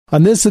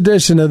On this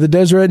edition of the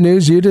Deseret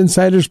News Ute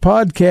Insiders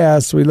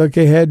podcast, we look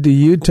ahead to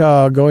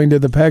Utah going to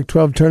the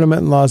Pac-12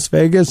 tournament in Las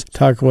Vegas,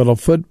 talk a little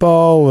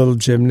football, a little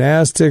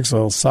gymnastics, a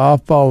little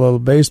softball, a little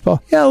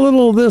baseball. Yeah, a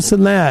little of this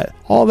and that.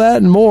 All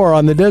that and more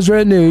on the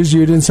Deseret News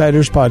Ute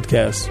Insiders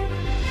podcast.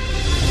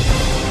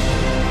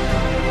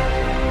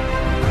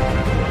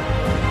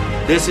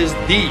 This is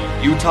the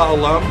Utah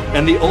alum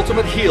and the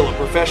ultimate heel of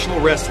professional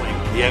wrestling,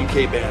 the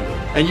MK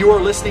Bandit. And you are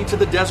listening to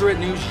the Deseret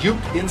News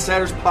Ute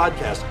Insiders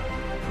podcast.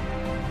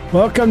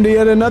 Welcome to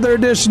yet another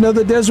edition of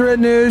the Deseret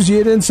News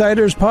Ute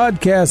Insiders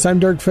podcast. I'm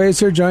Dirk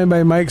Facer, joined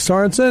by Mike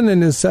Sorensen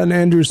and his son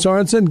Andrew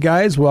Sorensen.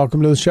 Guys,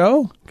 welcome to the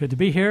show. Good to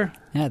be here.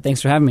 Yeah,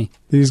 thanks for having me.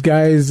 These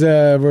guys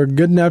were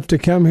good enough to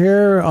come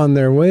here on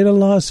their way to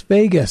Las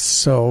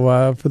Vegas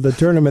for the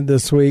tournament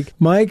this week.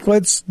 Mike,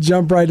 let's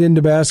jump right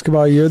into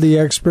basketball. You're the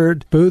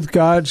expert. Booth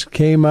Gotch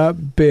came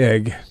up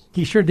big.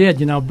 He sure did.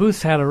 You know,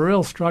 Booth's had a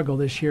real struggle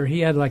this year.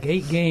 He had like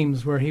 8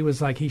 games where he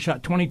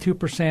shot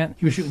 22%.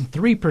 He was shooting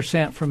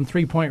 3% from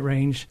three-point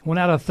range, 1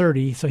 out of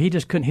 30, so he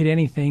just couldn't hit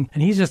anything.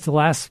 And he's just the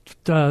last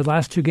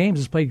 2 games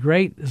has played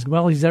great, as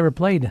well as he's ever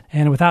played.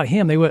 And without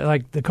him, they would,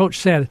 like the coach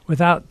said,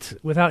 without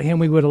him,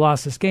 we would have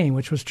lost this game,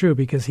 which was true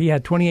because he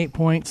had 28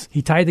 points.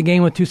 He tied the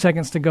game with 2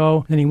 seconds to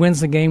go. Then he wins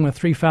the game with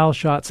 3 foul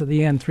shots at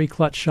the end, 3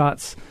 clutch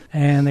shots.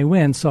 And they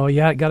win. So,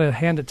 yeah, got to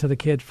hand it to the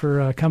kid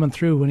for coming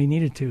through when he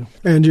needed to.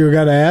 And you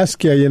got to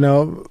ask you,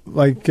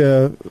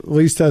 at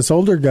least us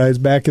older guys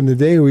back in the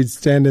day, we'd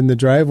stand in the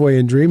driveway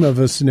and dream of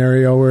a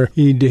scenario where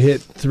you'd hit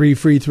 3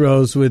 free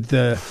throws with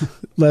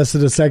less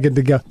than a second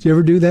to go. Did you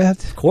ever do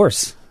that? Of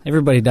course.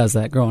 Everybody does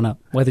that growing up,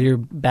 whether you're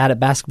bad at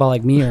basketball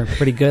like me or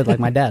pretty good like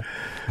my dad.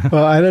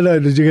 Well, I don't know.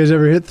 Did you guys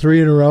ever hit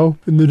 3 in a row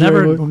in the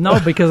driveway? No,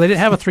 because they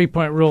didn't have a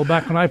 3-point rule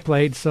back when I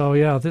played. So,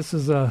 yeah, this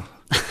is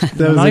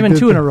not even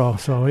 2 in a row,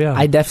 so yeah.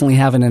 I definitely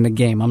haven't in a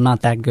game. I'm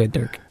not that good,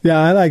 Dirk. Yeah,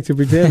 I like to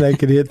pretend I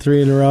could hit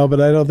 3 in a row, but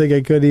I don't think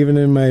I could even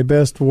in my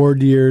best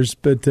Ward years.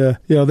 But,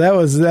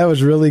 that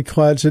was really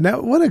clutch. And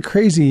what a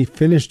crazy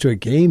finish to a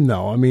game,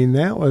 though. I mean,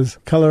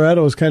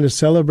 Colorado was kind of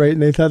celebrating.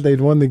 They thought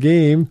they'd won the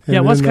game. Yeah,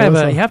 it was kind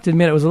of you have to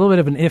admit, it was a little bit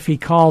of an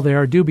iffy call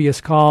there, a dubious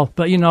call.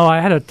 But,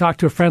 I had to talk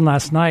to a friend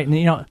last night,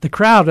 and, the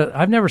crowd,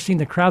 I've never seen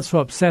the crowd so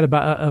upset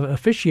about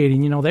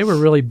officiating. They were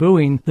really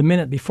booing the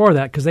minute before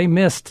that because they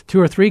missed 2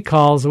 or 3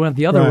 calls that went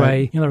the other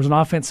way. There was an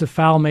offensive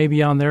foul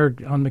maybe on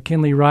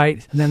McKinley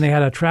Wright, and then they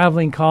had a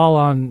traveling call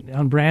on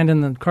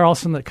Brandon and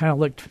Carlson that kind of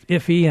looked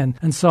iffy,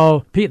 and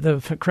so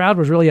the crowd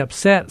was really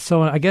upset.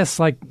 So I guess,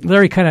 like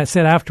Larry kind of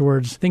said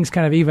afterwards, things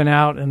kind of even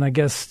out, and I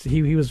guess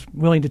he was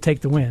willing to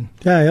take the win.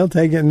 Yeah, he'll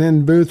take it. And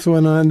then Booth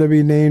went on to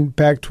be named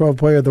Pac-12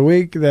 Player of the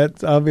Week.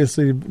 That's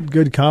obviously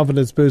good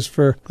confidence boost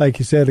for, like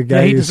you said, a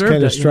guy who's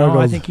kind of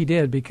struggled. I think he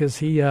did because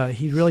he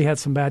really had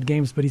some bad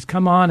games, but he's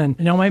come on, and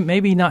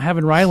maybe not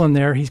having Ryland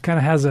there, he's kind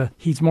of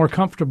he's more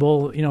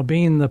comfortable,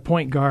 being the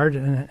point guard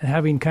and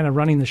having kind of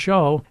running the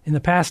show. In the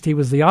past, he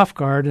was the off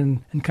guard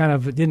and kind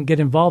of didn't get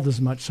involved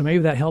as much. So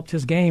maybe that helped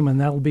his game, and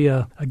that'll be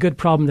a good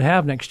problem to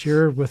have next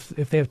year if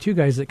they have 2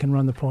 guys that can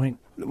run the point.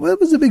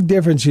 What was the big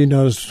difference you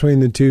noticed between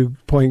the 2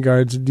 point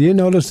guards? Do you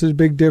notice a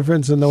big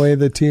difference in the way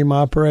the team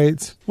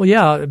operates? Well,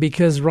 yeah,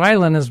 because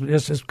Ryland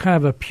is kind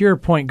of a pure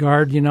point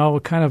guard,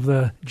 kind of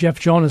the Jeff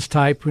Jonas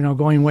type,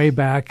 going way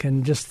back,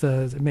 and just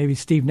the maybe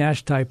Steve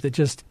Nash type that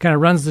just kind of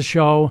runs the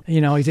show.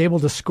 He's able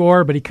to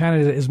score, but he kind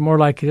of is more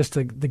like just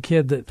the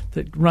kid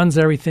that runs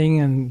everything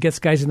and gets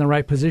guys in the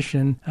right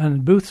position.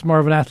 And Booth's more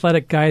of an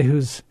athletic guy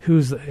who's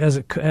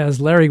as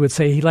Larry would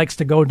say, he likes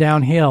to go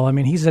downhill. I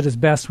mean, he's at his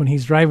best when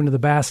he's driving to the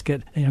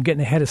basket,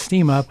 getting ahead of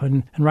steam up,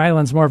 and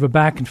Ryland's more of a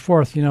back and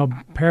forth,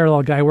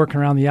 parallel guy working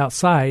around the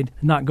outside,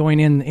 not going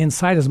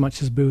inside as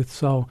much as Booth.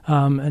 So,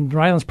 and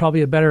Ryland's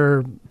probably a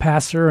better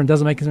passer and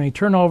doesn't make as many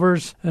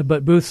turnovers,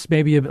 but Booth's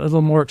maybe a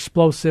little more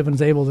explosive and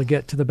is able to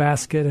get to the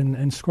basket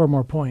and score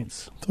more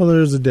points. So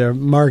there's a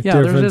marked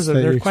difference.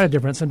 There's quite a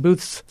difference, and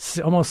Booth's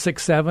almost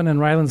 6'7", and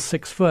Ryland's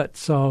 6 foot,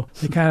 so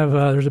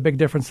there's a big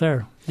difference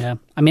there. Yeah.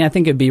 I mean, I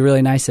think it'd be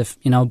really nice if,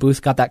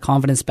 Booth got that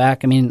confidence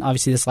back. I mean,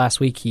 obviously this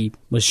last week he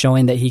was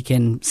showing that he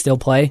can still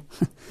play.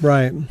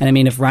 Right. And I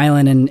mean, if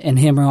Ryland and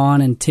him are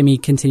on and Timmy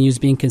continues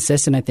being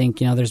consistent, I think,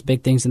 there's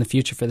big things in the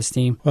future for this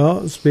team.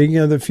 Well, speaking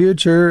of the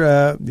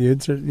future,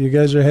 you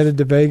guys are headed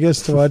to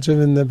Vegas to watch them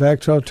in the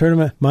Pac-12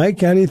 tournament.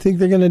 Mike, how do you think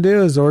they're going to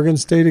do? Is Oregon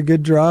State a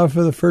good draw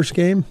for the first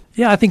game?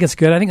 Yeah, I think it's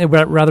good. I think they'd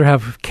rather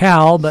have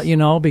Cal, but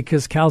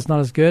because Cal's not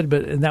as good.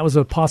 And that was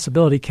a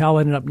possibility. Cal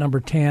ended up number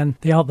 10.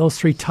 Those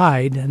 3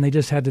 tied, and they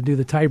just had to do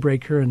the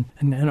tiebreaker.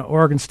 And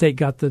Oregon State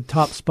got the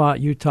top spot,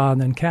 Utah,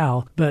 and then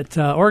Cal. But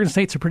Oregon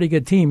State's a pretty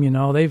good team.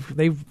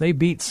 They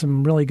beat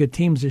some really good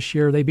teams this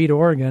year. They beat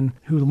Oregon,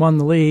 who won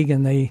the league,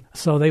 and they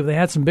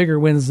had some bigger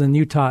wins than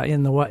Utah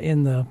in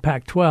the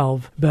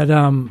Pac-12. But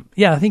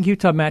I think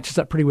Utah matches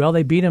up pretty well.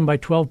 They beat them by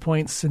 12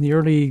 points in the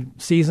early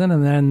season,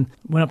 and then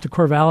went up to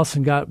Corvallis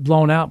and got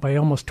blown out by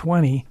almost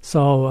 20.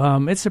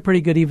 So it's a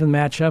pretty good even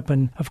matchup.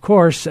 And of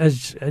course,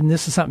 and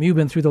this is something you've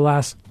been through the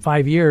last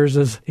 5 years,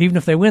 is even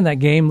if they win that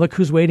game, look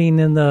who's waiting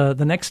in the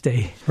next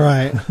day.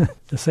 Right.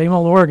 The same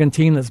old Oregon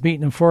team that's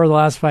beaten them 4 of the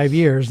last 5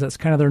 years. That's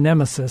kind of their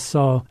nemesis.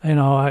 So,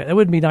 it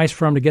would be nice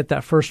for them to get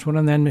that first one,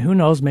 and then who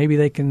knows, maybe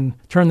they can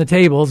turn the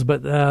tables.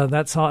 But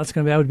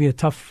that would be a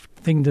tough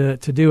thing to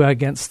do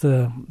against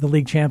the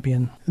league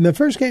champion. In the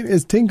first game,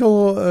 is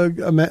Tinkle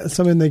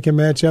something they can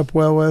match up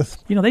well with?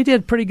 They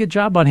did a pretty good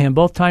job on him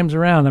both times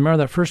around. I remember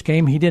that first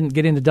game, he didn't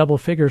get into double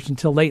figures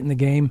until late in the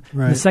game.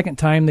 Right. And the second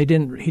time, he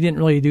didn't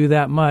really do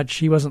that much.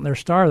 He wasn't their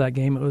star that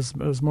game. It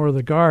was more of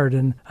the guard.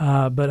 And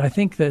but I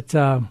think that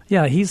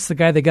he's the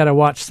guy they got to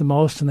watch the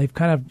most, and they've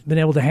kind of been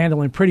able to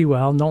handle him pretty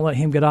well. Don't let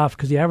him get off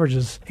because he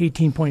averages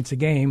 18 points a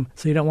game,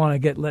 so you don't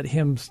want to let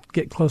him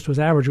get close to his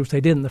average, which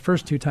they didn't the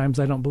first 2 times,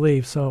 I don't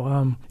believe. So.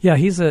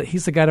 He's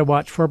the guy to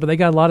watch for. But they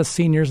got a lot of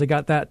seniors. They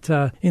got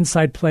that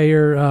inside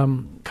player,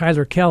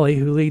 Kyler Kelly,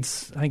 who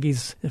leads. I think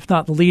he's, if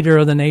not the leader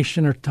of the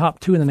nation, or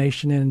top 2 in the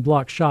nation in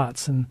block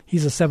shots. And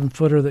he's a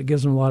 7-footer that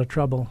gives them a lot of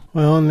trouble.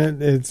 Well,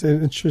 and it's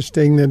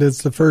interesting that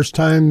it's the first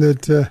time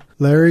that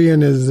Larry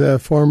and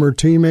his former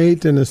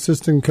teammate and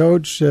assistant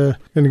coach going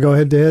to go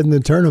head-to-head in the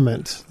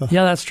tournament.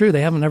 Yeah, that's true.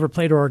 They haven't ever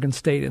played Oregon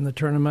State in the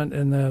tournament,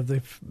 and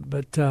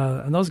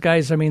and those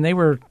guys, I mean, they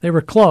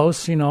were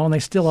close, and they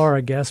still are,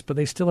 I guess, but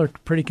they still are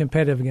pretty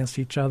competitive against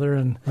each other,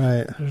 and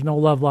right. There's no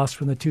love lost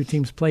when the 2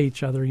 teams play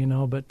each other,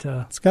 but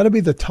it's got to be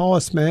the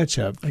tallest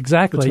matchup.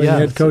 Exactly. Between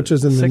head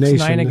coaches in the nation.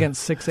 6'9"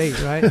 against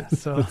 6'8", right?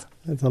 So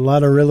that's a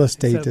lot of real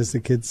estate, as the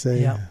kids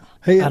say. Yeah.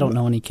 Hey, I don't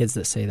know any kids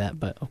that say that,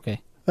 but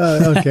okay.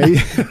 Okay.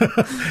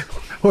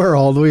 We're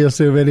old. We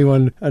assume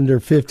anyone under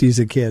 50 is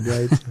a kid,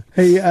 right?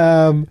 Hey,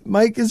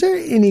 Mike, is there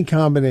any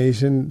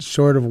combination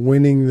short of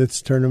winning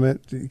this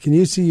tournament? Can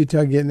you see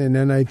Utah getting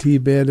an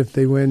NIT bid if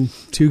they win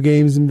 2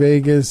 games in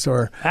Vegas?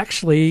 Or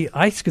actually,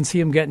 I can see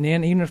them getting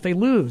in even if they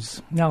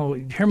lose. Now,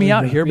 hear me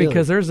out here,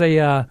 because there's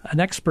an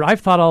expert.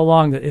 I've thought all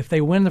along that if they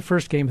win the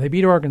first game, if they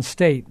beat Oregon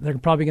State, they're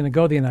probably going to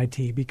go to the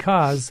NIT,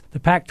 because the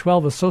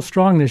Pac-12 is so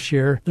strong this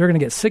year. They're going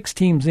to get 6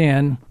 teams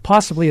in,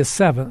 possibly a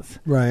 7th.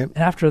 Right. And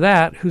after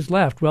that, who's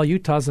left? Well,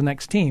 Utah's the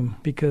next team,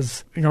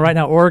 because right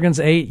now Oregon's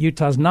 8,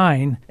 Utah's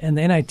 9, and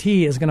the NIT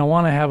is going to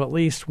want to have at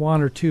least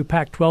 1 or 2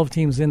 Pac-12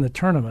 teams in the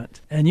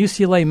tournament. And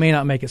UCLA may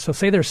not make it. So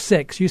say there's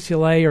 6,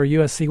 UCLA or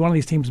USC, one of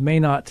these teams may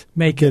not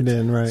make it.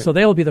 In, right. So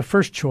they'll be the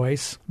first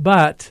choice.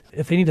 But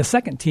if they need a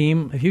second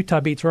team, if Utah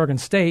beats Oregon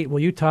State, well,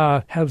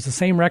 Utah has the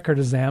same record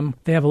as them.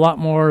 They have a lot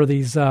more of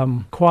these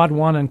quad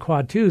 1 and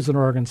quad 2s than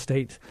Oregon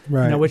State,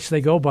 right. Which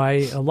they go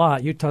by a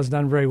lot. Utah's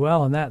done very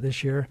well in that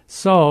this year.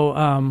 So,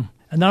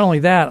 and not only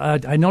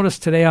that, I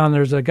noticed today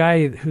there's a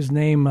guy whose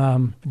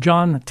name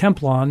John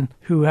Templon,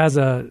 who has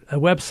a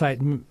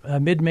website,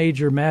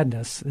 Mid-Major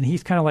Madness, and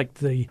he's kind of like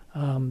the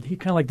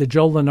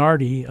Joe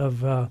Lunardi of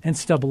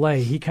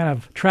NCAA. He kind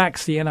of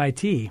tracks the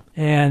NIT,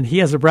 and he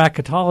has a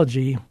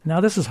bracketology.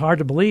 Now, this is hard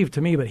to believe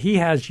to me, but he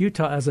has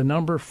Utah as a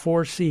number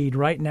 4 seed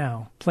right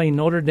now, playing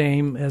Notre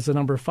Dame as a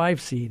number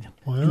 5 seed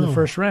in the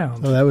first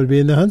round. Well, that would be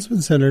in the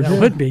Huntsman Center. That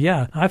would be,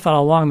 yeah. I thought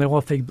all along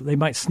that they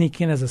might sneak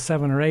in as a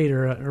 7 or 8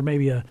 or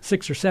maybe a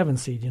 6 or 7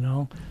 seed,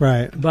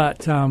 Right. But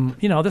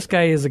this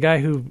guy is a guy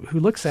who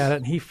looks at it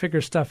and he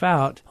figures stuff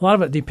out. A lot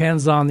of it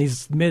depends on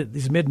these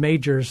mid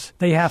majors.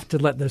 They have to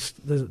let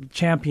the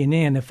champion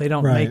in if they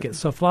don't make it.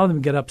 So if a lot of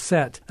them get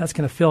upset, that's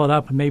going to fill it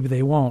up, and maybe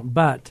they won't.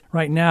 But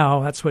right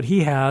now, that's what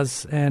he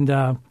has, and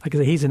like I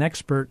said, he's an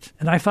expert.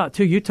 And I thought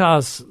too,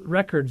 Utah's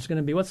record is going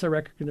to be, what's their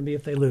record going to be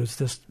if they lose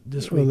this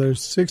week? Well, they're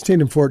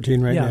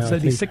 16-14 right now. Yeah, so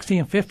it'd be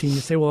 16-15. You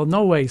say, well,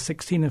 no way,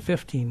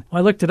 16-15. Well,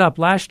 I looked it up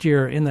last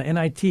year in the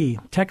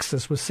NIT.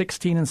 Texas was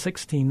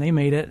 16-16. They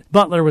made it.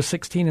 Butler was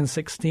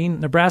 16-16.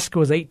 Nebraska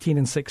was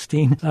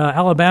 18-16.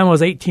 Alabama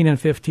was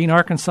 18-15.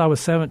 Arkansas was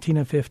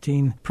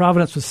 17-15.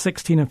 Providence was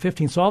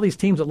 16-15. So all these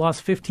teams that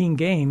lost 15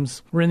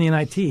 games were in the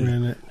NIT.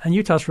 And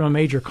Utah's from a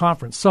major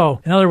conference.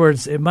 So, in other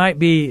words, it might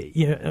be,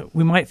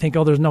 we might think,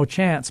 there's no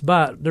chance,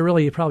 but there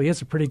really probably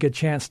is a pretty good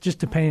chance, just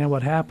depending on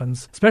what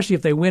happens. Especially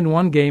if they win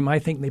one game, I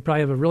think they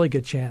probably have a really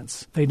good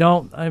chance. If they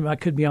don't, I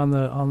could be on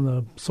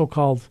the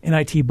so-called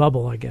NIT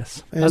bubble, I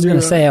guess. I was going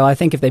to say, I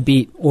think if they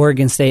beat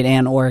Oregon State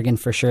and Oregon,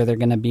 for sure they're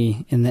going to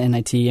be in the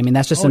NIT. I mean,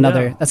 that's just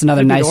another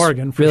nice,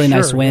 Oregon, really sure,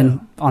 nice win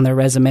on their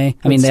resume.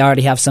 I mean, they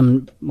already have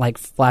some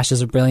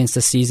flashes of brilliance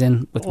this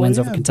season with wins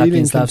over Kentucky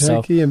and stuff.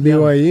 Kentucky and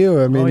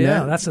BYU. I mean,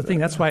 that's the thing.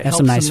 That's why it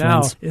helps nice them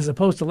now, wins. as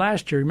opposed to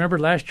last year. Remember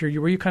last year,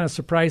 were you kind of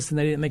surprised that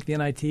they didn't make the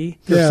NIT? They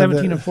were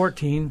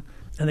 17-14.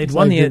 And they'd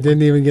won they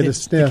didn't even get a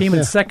sniff. They came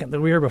in second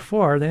the year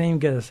before. They didn't even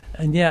get us.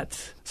 And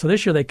yet, so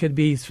this year they could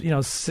be,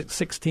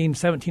 16,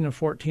 17, and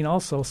 14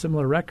 also,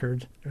 similar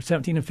record. Or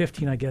 17 and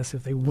 15, I guess,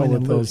 if they win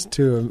and those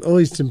two. At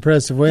least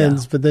impressive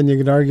wins, but then you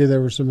could argue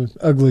there were some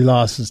ugly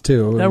losses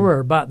too. There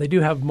were, but they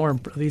do have more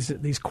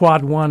these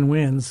quad 1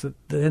 wins that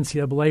the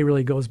NCAA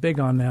really goes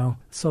big on now.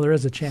 So there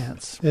is a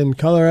chance. And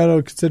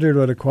Colorado considered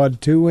a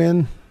quad 2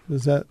 win?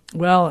 Is that?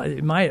 Well,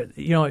 it might,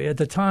 at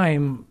the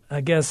time,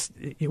 I guess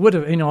it would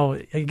have,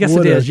 I guess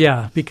it is,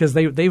 yeah, because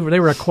they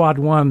were a quad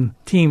one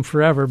team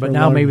forever, but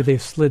now maybe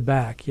they've slid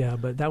back, yeah.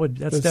 But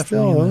that's definitely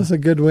still, that's a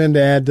good win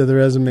to add to the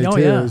resume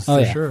too. Yeah,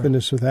 for sure.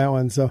 Finish with that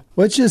one. So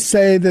let's just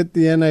say that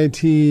the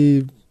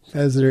NIT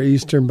has their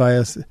Eastern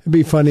bias. It'd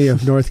be funny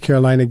if North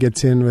Carolina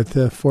gets in with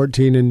a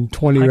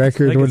 14-20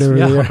 record, whatever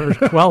they are, or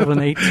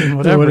 12-18,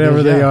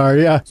 whatever they are.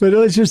 Yeah, but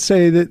let's just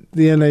say that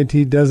the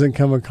NIT doesn't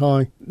come a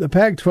calling. The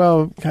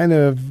Pac-12 kind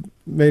of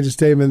made a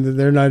statement that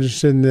they're not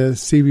interested in the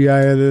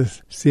CBI or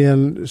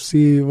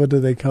the what do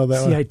they call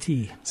that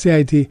one?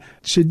 CIT.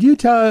 Should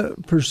Utah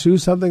pursue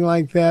something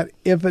like that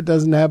if it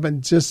doesn't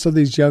happen, just so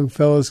these young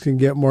fellows can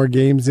get more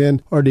games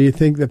in? Or do you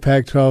think the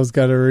Pac-12's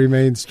got to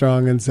remain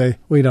strong and say,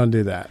 we don't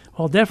do that?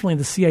 Well, definitely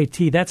the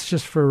CIT, that's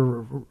just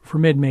for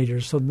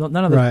mid-majors, so none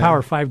of the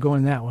Power 5 go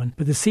in that one.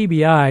 But the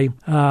CBI,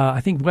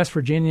 I think West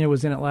Virginia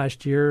was in it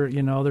last year.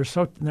 They're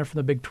from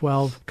the Big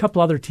 12. A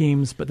couple other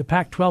teams, but the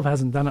Pac-12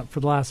 hasn't done it for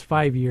the last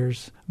 5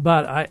 years.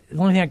 But the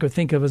only thing I could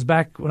think of is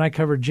back when I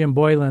covered Jim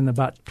Boylan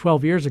about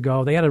 12 years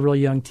ago, they had a really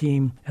young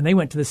team, and they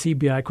went to the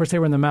CBI. Of course, they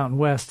were in the Mountain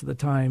West at the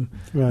time.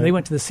 Right. They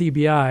went to the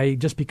CBI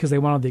just because they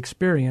wanted the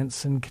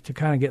experience and to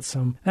kind of get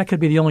some. That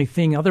could be the only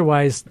thing.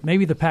 Otherwise,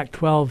 maybe the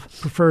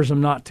Pac-12 prefers them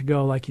not to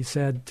go, like you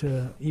said,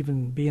 to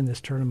even be in this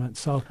tournament.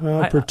 So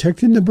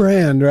protecting the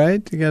brand,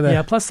 right?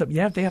 Plus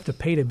they have to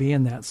pay to be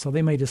in that, so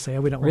they may just say,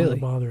 we don't want to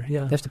bother.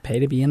 Yeah, they have to pay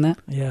to be in that?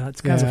 Yeah,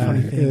 it's kind of a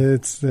funny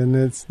thing.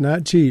 It's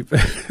not cheap.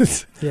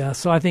 Yeah,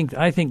 so I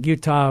think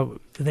Utah,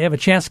 they have a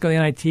chance to go to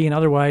the NIT, and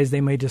otherwise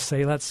they may just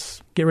say,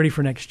 let's get ready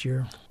for next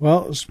year.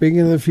 Well,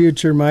 speaking of the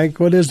future, Mike,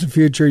 what is the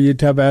future of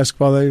Utah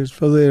basketball? They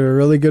supposedly have a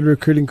really good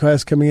recruiting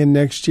class coming in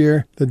next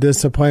year. The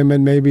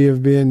disappointment maybe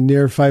of being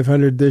near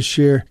 500 this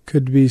year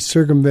could be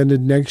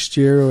circumvented next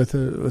year with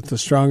a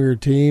stronger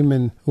team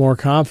and more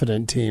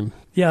confident team.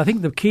 Yeah, I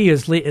think the key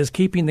is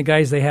keeping the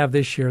guys they have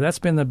this year. That's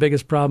been the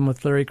biggest problem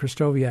with Larry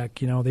Krastoviak.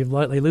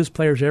 They lose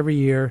players every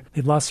year.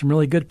 They've lost some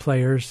really good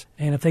players,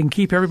 and if they can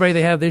keep everybody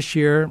they have this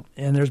year,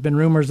 and there's been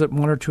rumors that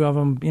one or two of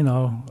them, I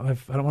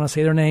don't want to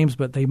say their names,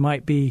 but they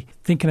might be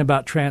thinking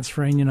about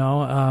transferring.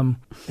 And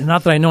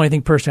not that I know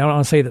anything personally. I don't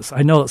want to say this.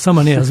 I know that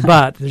someone is,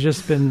 but there's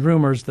just been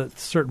rumors that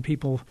certain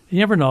people. You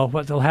never know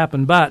what will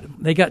happen. But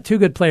they got two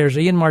good players.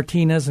 Ian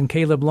Martinez and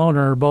Caleb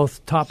Lohner are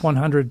both top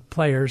 100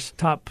 players,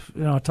 top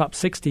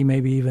 60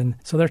 maybe. Even.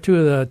 So they're two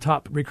of the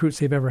top recruits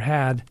they've ever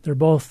had. They're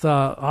both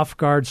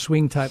off-guard,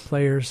 swing-type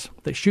players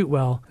that shoot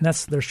well. And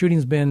their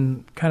shooting's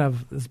been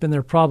it's been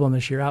their problem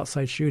this year,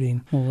 outside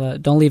shooting. Well,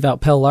 don't leave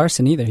out Pelle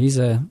Larsson either. He's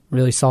a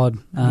really solid...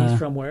 he's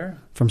from where?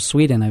 From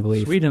Sweden, I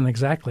believe. Sweden,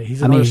 exactly.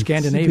 He's another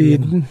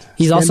Scandinavian.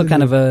 He's also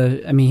kind of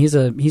he's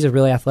a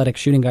really athletic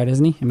shooting guard,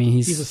 isn't he?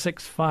 He's a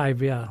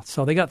 6'5", yeah.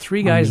 So they got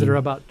three guys that are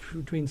about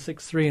between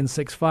 6'3" and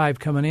 6'5"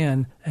 coming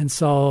in. And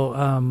so,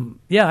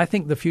 I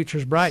think the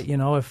future's bright,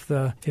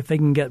 if they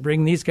can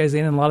bring these guys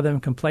in, and a lot of them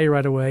can play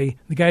right away.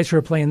 The guys who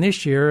are playing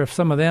this year, if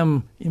some of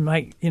them,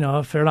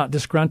 if they're not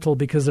disgruntled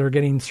because they're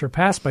getting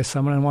surpassed by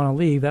someone and want to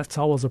leave, that's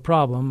always a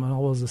problem and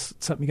always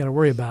something you got to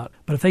worry about.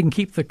 But if they can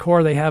keep the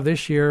core they have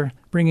this year,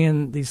 bring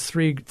in these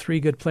three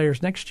good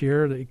players next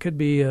year, it could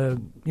be,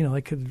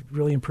 they could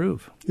really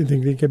improve. You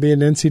think they could be an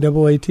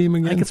NCAA team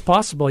again? I think it's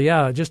possible,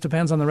 yeah. It just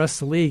depends on the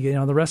rest of the league.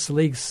 The rest of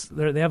the leagues,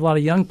 they have a lot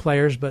of young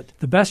players, but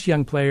the best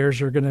young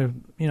players are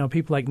going to,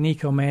 people like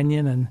Nico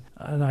Mannion and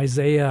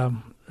Isaiah,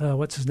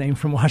 what's his name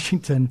from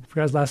Washington? I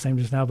forgot his last name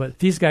just now, but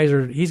these guys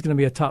he's going to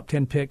be a top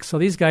 10 pick. So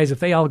these guys,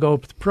 if they all go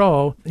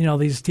pro,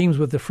 these teams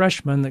with the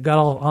freshmen that got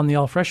all on the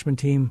all-freshman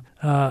team,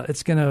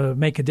 it's going to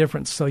make a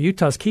difference. So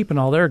Utah's keeping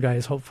all their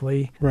guys,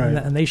 hopefully, right.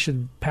 And they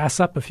should pass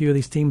up a few of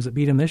these teams that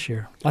beat them this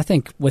year. I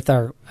think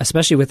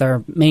especially with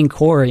our main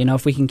core,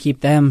 if we can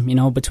keep them,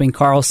 between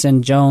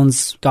Carlson,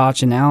 Jones,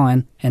 Gotch, and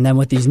Allen, and then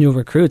with these new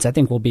recruits, I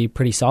think we'll be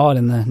pretty solid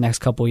in the next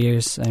couple of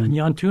years. And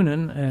Jan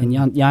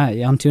Tunen.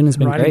 Jan Tunen's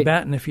been Riley great.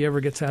 Batten, if he ever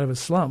gets out of his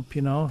slump,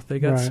 they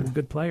got some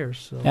good players.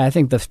 So. Yeah, I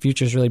think the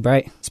future's really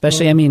bright.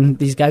 Especially,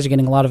 these guys are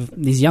getting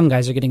these young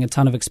guys are getting a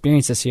ton of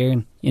experience this year,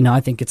 and I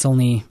think it's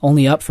only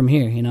up from here.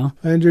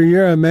 Andrew,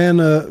 you're a man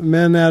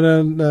out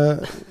in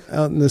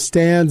the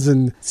stands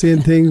and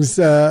seeing things.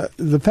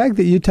 The fact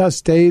that Utah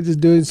State is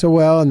doing so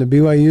well and the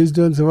BYU is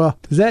doing so well,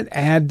 does that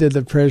add to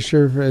the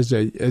pressure as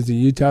a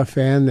Utah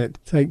fan that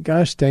it's like,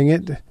 gosh dang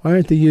it, why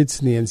aren't the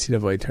Utes in the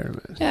NCAA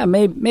tournament? Yeah,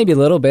 maybe a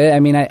little bit.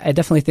 I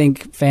definitely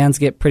think fans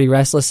get pretty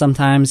restless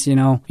sometimes.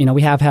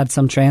 We have had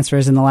some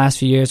transfers in the last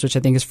few years, which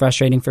I think is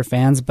frustrating for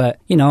fans. But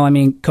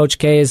Coach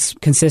K has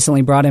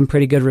consistently brought in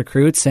pretty good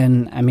recruits,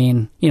 and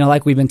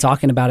like we've been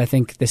talking about, I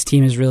think this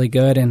team is really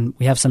good, and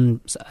we have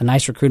a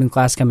nice recruiting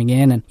class coming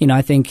in. And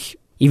I think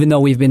even though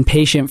we've been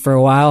patient for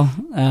a while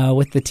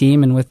with the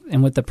team and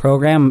with the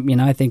program,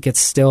 I think it's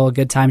still a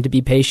good time to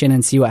be patient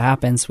and see what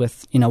happens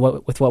with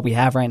what we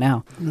have right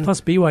now.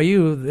 Plus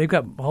BYU, they've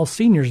got all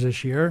seniors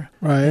this year,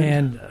 right?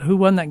 And who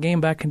won that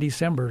game back in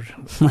December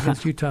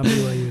against Utah and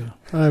BYU?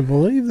 I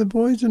believe the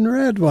boys in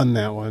red won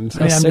that one.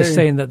 So I'm just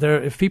saying that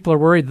if people are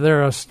worried that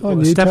they're a step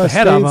Utah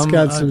ahead of them.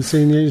 Got some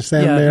seniors,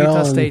 Sam Utah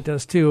Darrell State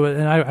does too.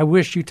 And I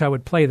wish Utah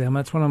would play them.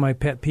 That's one of my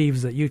pet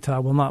peeves, that Utah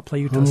will not play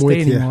Utah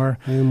State anymore.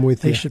 I am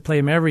with you. They should play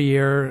them every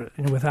year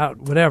without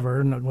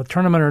whatever, with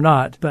tournament or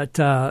not. But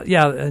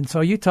and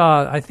so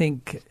Utah, I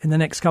think, in the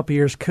next couple of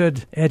years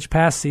could edge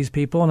past these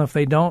people. And if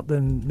they don't,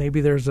 then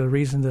maybe there's a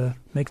reason to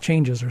make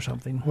changes or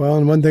something. Well,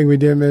 and one thing we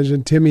didn't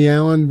mention, Timmy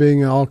Allen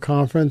being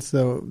all-conference,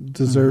 the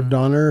deserved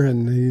honor,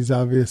 and he's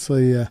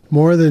obviously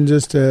more than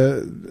just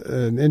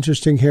an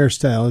interesting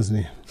hairstyle, isn't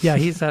he? Yeah,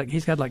 he's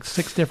got like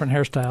 6 different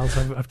hairstyles.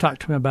 I've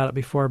talked to him about it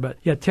before, but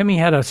yeah, Timmy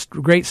had a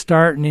great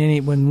start, and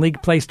then when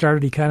league play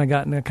started, he kind of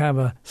got in a kind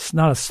of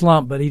not a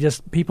slump, but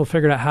people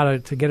figured out how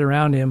to get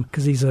around him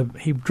because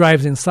he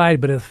drives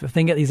inside. But if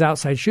they get these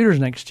outside shooters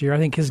next year, I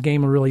think his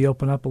game will really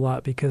open up a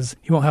lot because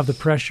he won't have the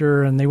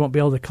pressure, and they won't be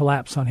able to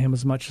collapse on him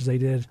as much as they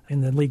did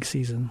in the league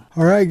season.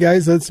 All right,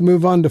 guys, let's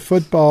move on to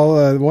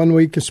football. 1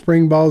 week of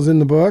spring ball's in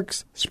the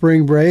books.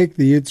 Spring break,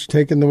 the Utes are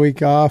taking the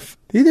week off.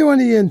 Do either one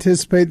of you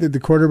anticipate that the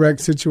quarterback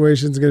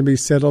situation is going to be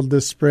settled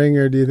this spring,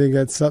 or do you think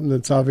that's something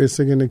that's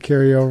obviously going to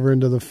carry over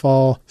into the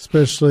fall,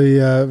 especially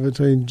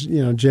between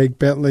Jake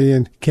Bentley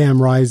and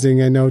Cam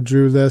Rising? I know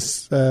Drew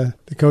Liss, the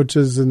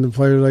coaches and the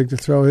players like to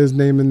throw his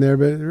name in there,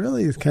 but it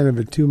really is kind of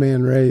a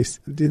two-man race.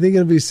 Do you think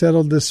it'll be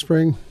settled this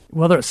spring?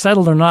 Whether it's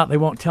settled or not, they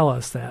won't tell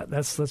us that.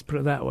 Let's put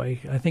it that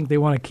way. I think they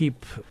want to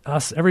keep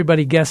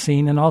everybody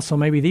guessing, and also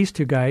maybe these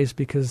two guys,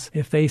 because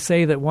if they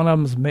say that one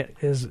of them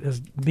is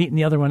beating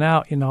the other one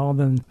out,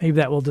 then maybe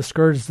that will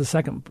discourage the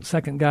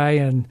second guy,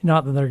 and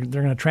not that they're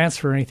going to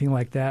transfer or anything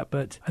like that.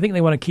 But I think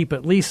they want to keep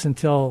at least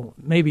until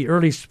maybe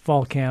early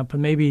fall camp,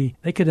 and maybe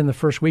they could in the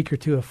first week or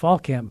two of fall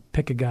camp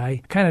pick a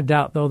guy. Kind of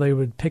doubt though they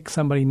would pick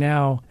somebody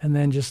now and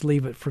then just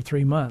leave it for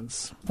 3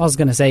 months. I was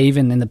going to say,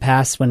 even in the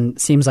past, when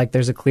it seems like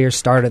there's a clear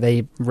starter,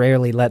 they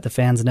rarely let the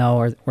fans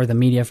know, or the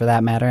media for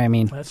that matter. I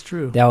mean, that's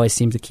true. They always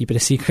seem to keep it a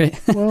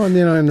secret. Well,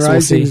 and so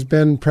Rising's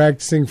been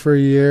practicing for a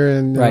year,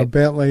 and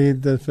Bentley,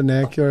 the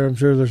vernacular, I'm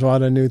sure there's a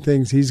lot of new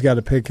things he's got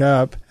to pick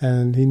up,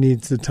 and he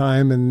needs the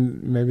time,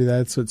 and maybe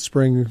that's what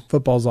spring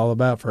football's all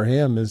about for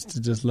him, is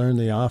to just learn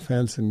the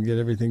offense and get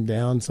everything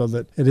down so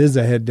that it is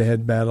a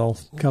head-to-head battle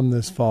come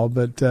this fall.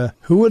 But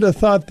who would have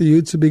thought the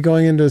Utes would be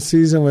going into a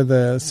season with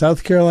a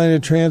South Carolina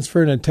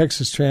transfer and a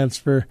Texas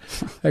transfer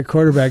at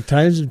quarterback?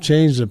 Times have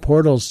changed. The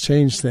portal's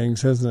changed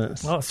things, hasn't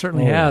it? Well, it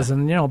certainly has.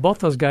 And, both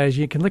those guys,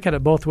 you can look at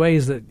it both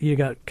ways. That you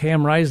got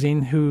Cam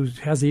Rising, who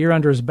has a year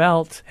under his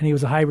belt, and he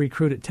was a high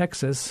recruit at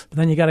Texas. But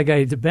then you got a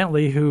guy,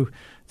 Bentley, who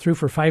threw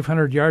for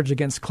 500 yards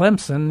against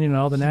Clemson,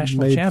 the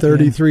national champion. Made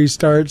 33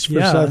 starts for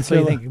South Carolina. So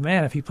you think,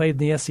 man, if he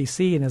played in the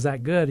SEC and is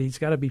that good, he's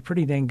got to be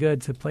pretty dang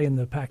good to play in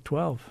the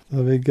Pac-12.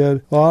 That'll be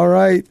good. Well, all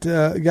right,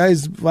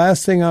 guys,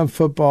 last thing on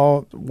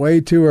football, way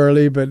too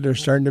early, but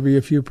there's starting to be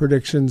a few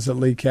predictions that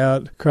leak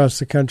out across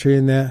the country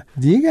in that.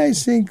 Do you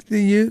guys think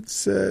the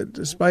Utes,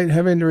 despite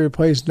having to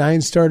replace 9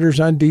 starters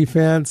on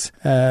defense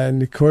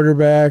and the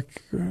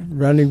quarterback,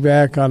 running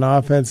back on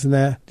offense and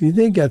that, do you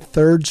think a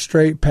third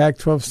straight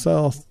Pac-12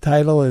 South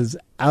title is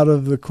out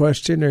of the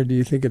question, or do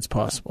you think it's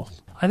possible?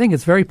 I think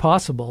it's very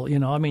possible.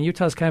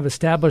 Utah's kind of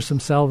established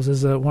themselves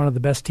as one of the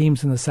best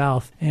teams in the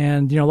South.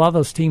 And, a lot of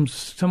those teams,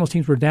 some of those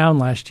teams were down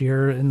last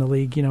year in the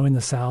league, in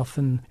the South,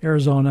 and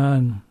Arizona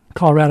and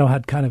Colorado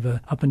had kind of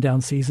a up and down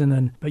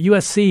season, but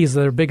USC is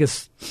their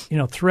biggest,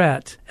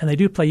 threat, and they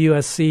do play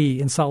USC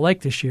in Salt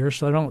Lake this year,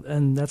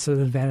 and that's an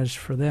advantage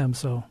for them.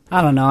 So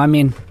I don't know.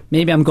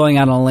 Maybe I'm going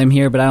out on a limb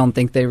here, but I don't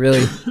think they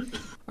really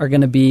are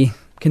going to be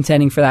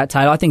contending for that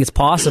title. I think it's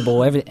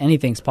possible.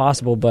 Anything's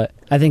possible, but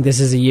I think this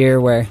is a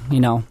year where,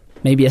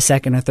 maybe a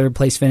second or third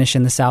place finish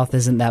in the South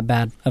isn't that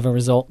bad of a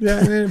result. Yeah,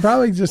 and it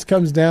probably just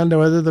comes down to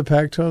whether the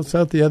Pac-12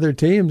 South, the other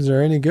teams,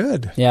 are any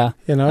good. Yeah.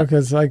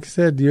 Because like I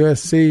said,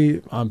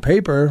 USC on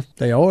paper,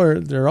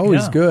 they're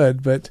always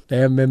good, but they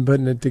haven't been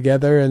putting it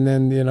together. And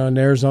then, in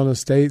Arizona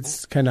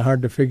State's kind of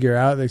hard to figure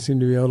out. They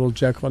seem to be a little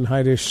Jekyll and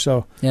Hyde-ish.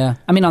 So yeah.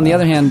 On the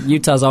other hand,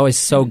 Utah's always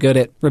so good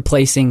at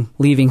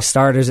leaving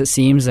starters, it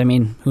seems.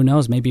 Who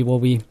knows? Maybe we'll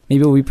be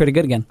pretty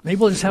good again. Maybe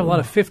we'll just have a lot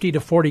of 50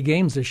 to 40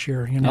 games this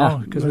year,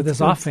 because with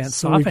this offense.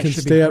 So we can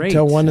stay up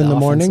till 1 in the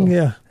morning.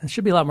 Yeah, it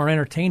should be a lot more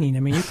entertaining.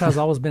 Utah's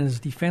always been his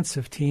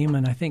defensive team,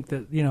 and I think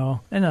that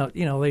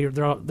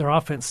their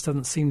offense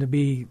doesn't seem to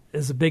be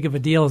as big of a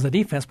deal as the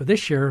defense. But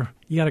this year,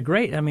 you got a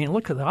great.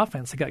 Look at the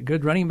offense. They got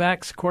good running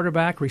backs,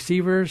 quarterback,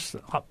 receivers,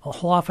 a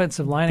whole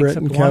offensive line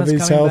Britton except one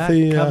is coming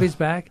healthy, back. Covey's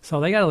back,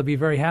 so they got to be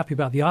very happy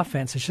about the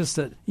offense. It's just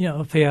that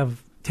if they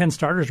have 10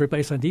 starters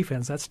replaced on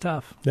defense, that's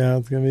tough. Yeah,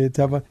 it's going to be a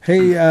tough one.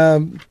 Hey,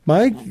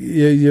 Mike,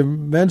 you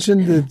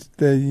mentioned that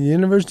the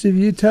University of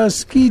Utah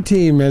ski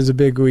team has a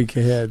big week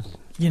ahead.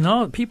 You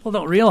know, people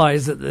don't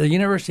realize that the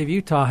University of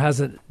Utah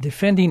has a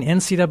defending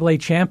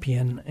NCAA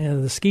champion.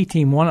 The ski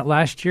team won it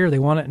last year. They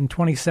won it in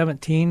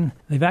 2017.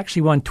 They've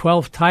actually won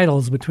 12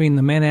 titles between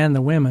the men and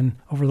the women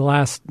over the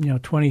last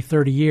 20,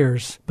 30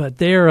 years. But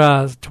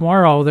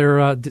tomorrow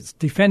they're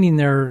defending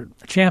their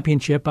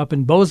championship up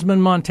in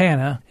Bozeman,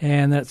 Montana,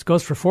 and that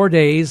goes for 4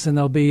 days, and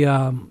they'll be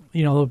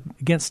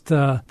against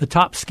the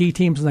top ski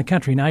teams in the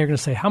country. Now you're going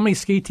to say, how many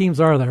ski teams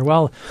are there?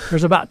 Well,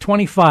 there's about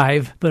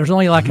 25, but there's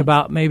only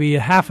about maybe a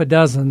half a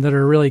dozen that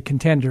are really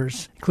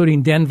contenders,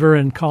 including Denver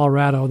and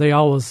Colorado. They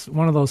always,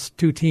 one of those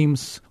two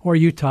teams, or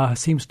Utah,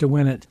 seems to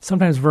win it.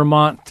 Sometimes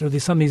Vermont or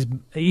some of these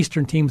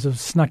eastern teams have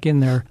snuck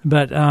in there.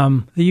 But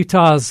the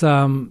Utahs,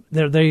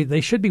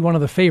 they should be one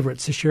of the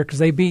favorites this year because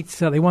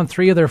they won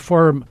 3 of their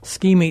 4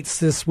 ski meets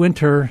this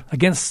winter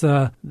against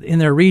in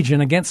their region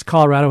against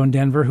Colorado and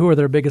Denver, who are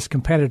their biggest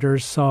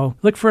competitors. So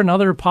look for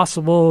another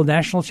possible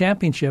national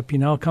championship,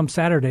 come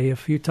Saturday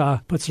if Utah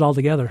puts it all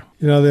together.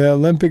 The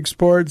Olympic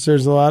sports,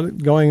 there's a lot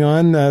going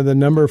on. The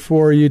number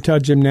 4 Utah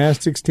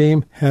gymnastics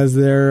team has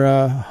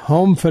their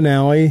home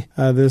finale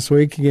this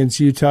week against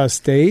Utah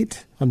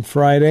State on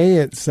Friday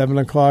at 7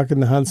 o'clock in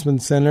the Huntsman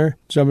Center.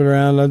 Jumping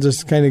around, I'll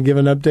just kind of give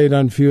an update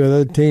on a few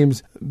other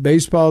teams.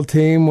 Baseball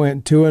team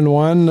went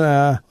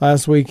 2-1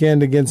 last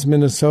weekend against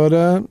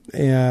Minnesota.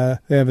 They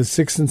have a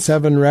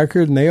 6-7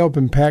 record, and they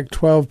open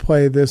Pac-12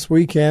 play this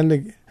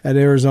weekend at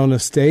Arizona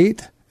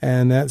State.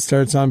 And that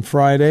starts on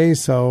Friday,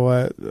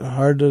 so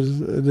hard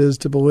as it is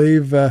to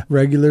believe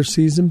regular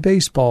season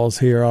baseball's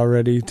here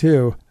already,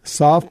 too.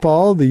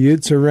 Softball, the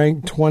Utes are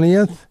ranked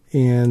 20th,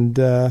 and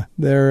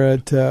they're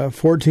at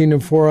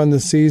 14-4 on the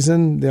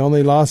season. The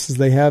only losses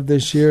they have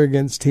this year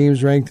against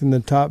teams ranked in the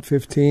top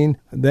 15.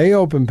 They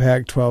open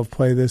Pac-12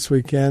 play this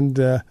weekend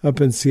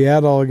up in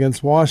Seattle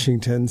against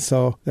Washington,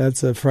 so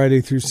that's a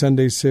Friday through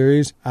Sunday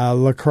series.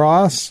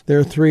 Lacrosse,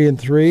 they're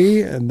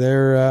 3-3, and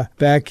they're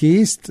back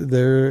east.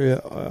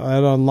 They're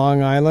out on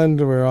Long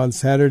Island, where on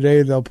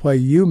Saturday they'll play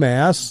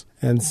UMass.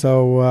 And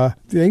so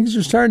things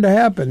are starting to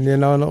happen,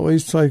 and at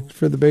least like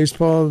for the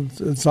baseball and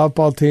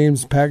softball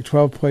teams,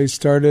 Pac-12 play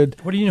started.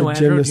 What do you know,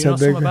 Andrew? Do you know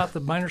something about the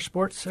minor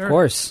sports, sir? Of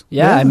course.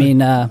 Yeah, I mean...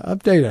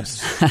 update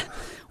us.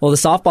 Well, the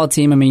softball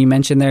team, you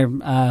mentioned they're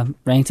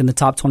ranked in the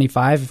top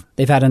 25.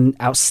 They've had an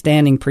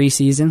outstanding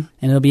preseason,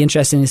 and it'll be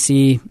interesting to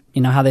see,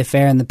 how they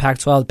fare in the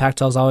Pac-12. The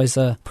Pac-12 is always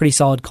a pretty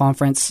solid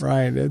conference.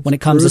 Right. When it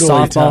comes to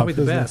softball. Probably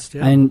the best,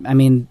 yeah.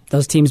 And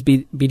those teams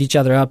beat each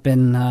other up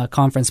in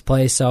conference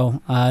play,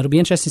 so it'll be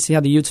interesting to see how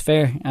the Utes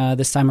fare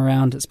this time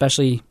around,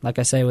 especially, like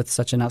I say, with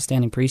such an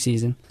outstanding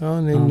preseason. Oh,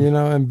 and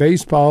in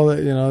baseball,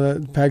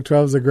 that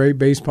Pac-12 is a great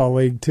baseball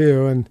league,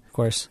 too, and of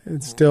course.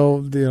 It's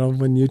still,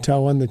 when Utah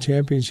won the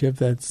championship,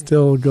 that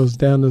still goes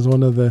down as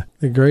one of the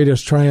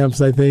greatest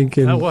triumphs, I think.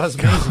 That was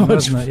amazing,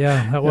 wasn't it?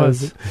 Yeah, that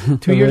was.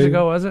 2 years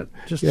ago, was it?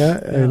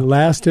 And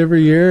last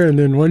every year, and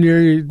then 1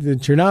 year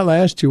that you're not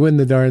last, you win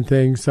the darn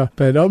thing. So,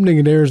 but opening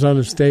in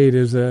Arizona State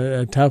is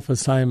a tough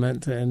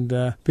assignment, and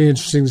be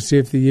interesting to see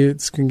if the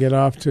Utes can get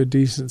off to a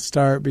decent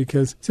start,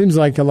 because it seems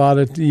like a lot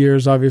of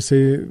years,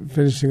 obviously,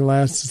 finishing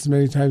last as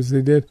many times as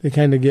they did, they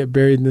kind of get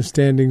buried in the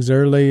standings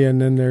early,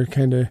 and then they're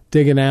kind of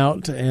digging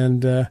out.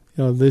 And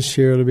this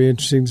year it'll be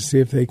interesting to see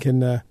if they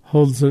can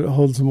hold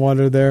some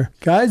water there.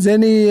 Guys,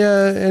 any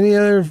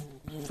other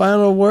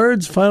final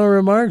words, final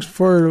remarks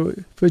before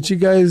we put you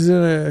guys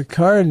in a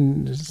car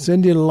and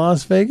send you to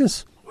Las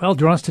Vegas? Well,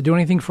 do you want us to do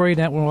anything for you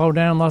while we're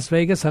down in Las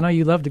Vegas? I know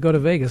you love to go to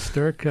Vegas,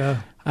 Dirk.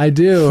 I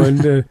do,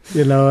 and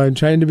I'm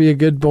trying to be a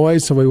good boy,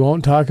 so we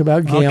won't talk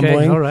about gambling.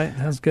 Okay, all right,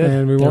 that's good.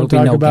 And we won't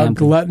talk about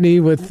gluttony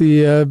with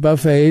the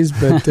buffets,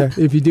 but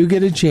if you do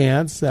get a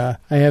chance, I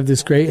have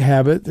this great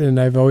habit, and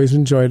I've always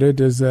enjoyed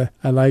it, is I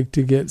like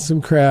to get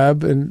some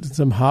crab and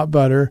some hot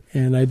butter,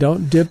 and I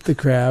don't dip the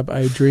crab.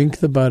 I drink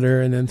the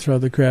butter and then throw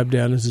the crab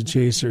down as a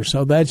chaser.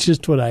 So that's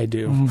just what I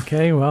do.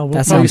 Okay, well,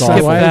 we'll probably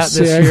skip that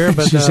this year.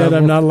 But she said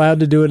I'm not allowed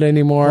to do it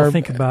anymore. We'll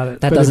think about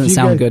it. That doesn't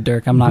sound good,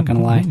 Dirk. I'm not going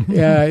to lie.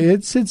 Yeah,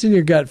 it sits in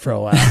your gut for a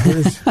while.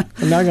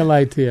 I'm not going to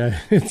lie to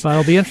you. Well,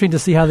 it'll be interesting to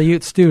see how the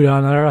Utes do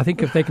down there. I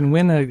think if they can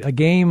win a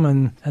game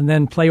and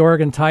then play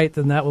Oregon tight,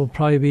 then that will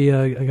probably be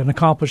an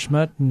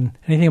accomplishment, and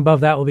anything above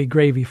that will be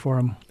gravy for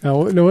them.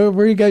 Now, where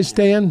are you guys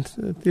staying?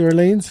 At the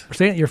Orleans? We're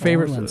staying at your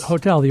favorite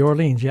hotel, the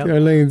Orleans, yeah.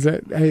 Orleans.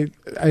 I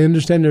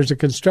understand there's a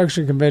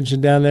construction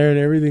convention down there, and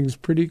everything's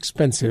pretty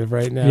expensive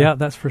right now. Yeah,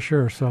 that's for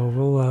sure. So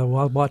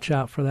we'll watch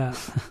out for that.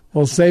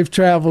 Well, safe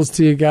travels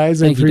to you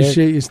guys. I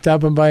appreciate you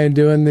stopping by and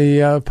doing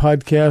the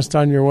podcast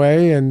on your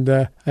way. And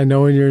I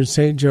know when you're in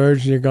St. George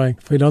and you're going,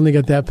 if we'd only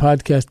got that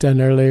podcast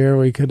done earlier,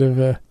 we could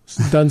have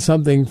done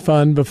something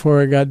fun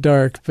before it got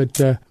dark, but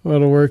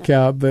it'll work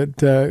out. But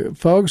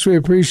folks, we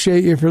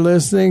appreciate you for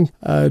listening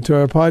to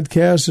our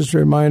podcast. Just a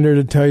reminder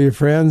to tell your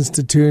friends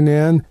to tune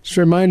in. Just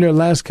a reminder,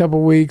 last couple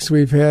of weeks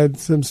we've had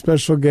some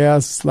special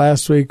guests.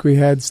 Last week we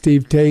had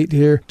Steve Tate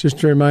here. Just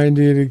to remind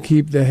you to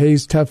keep the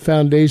Hayes Tough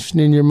Foundation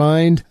in your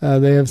mind.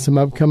 They have some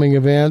upcoming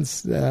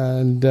events,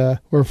 and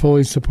we're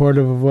fully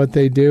supportive of what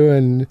they do,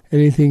 and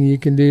anything you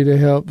can do to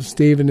help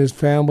Steve and his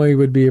family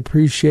would be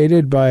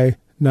appreciated by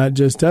not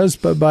just us,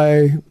 but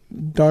by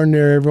darn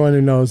near everyone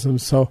who knows him.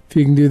 So if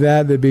you can do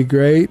that, that'd be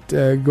great.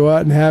 Go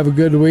out and have a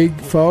good week,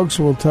 folks.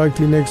 We'll talk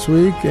to you next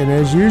week. And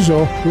as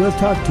usual, we'll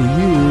talk to you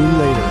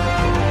later.